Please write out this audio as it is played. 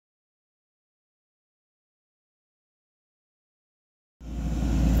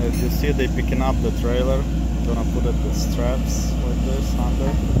You see they picking up the trailer. I'm gonna put it the straps like this under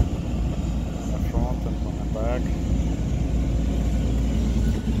on the front and on the back.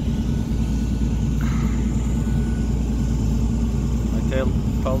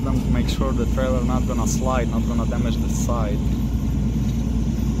 Tell them to make sure the trailer not gonna slide, not gonna damage the side.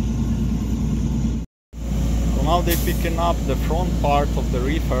 So now they're picking up the front part of the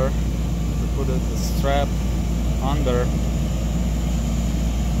reefer. They put the strap under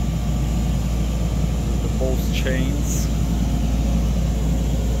the both chains.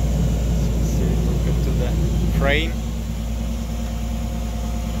 So see, look into the frame.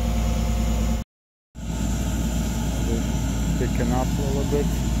 Picking up a little bit.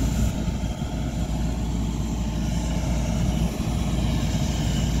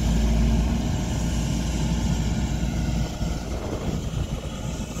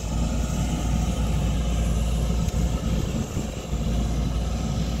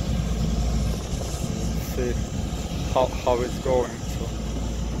 See how it's going. So.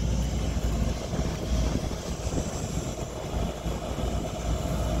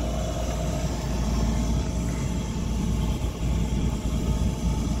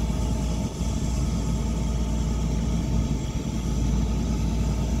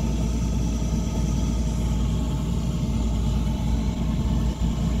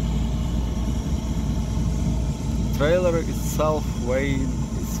 Trailer itself weighs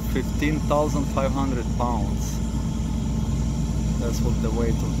 15,500 pounds. That's what the weight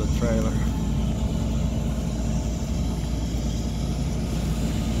of the trailer.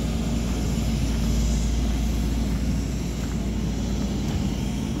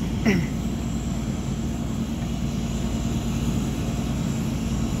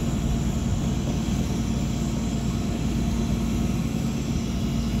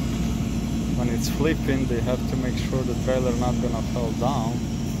 When it's flipping, they have to make sure the trailer not gonna fall down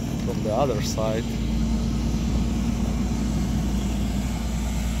from the other side.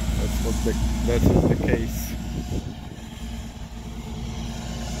 That is the case.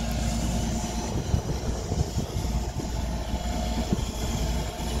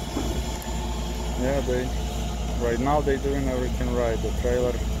 Yeah, right now they're doing everything right. The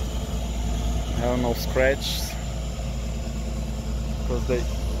trailer have no scratches because they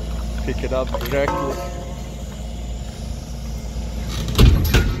pick it up directly.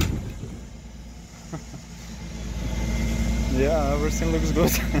 Yeah, everything looks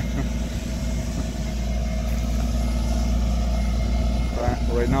good.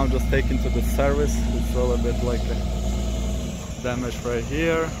 Right now just taken to the service. It's a little bit like a damage right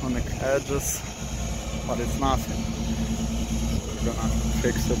here on the edges, but it's nothing. We're gonna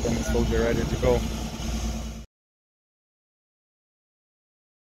fix it and it will be ready to go.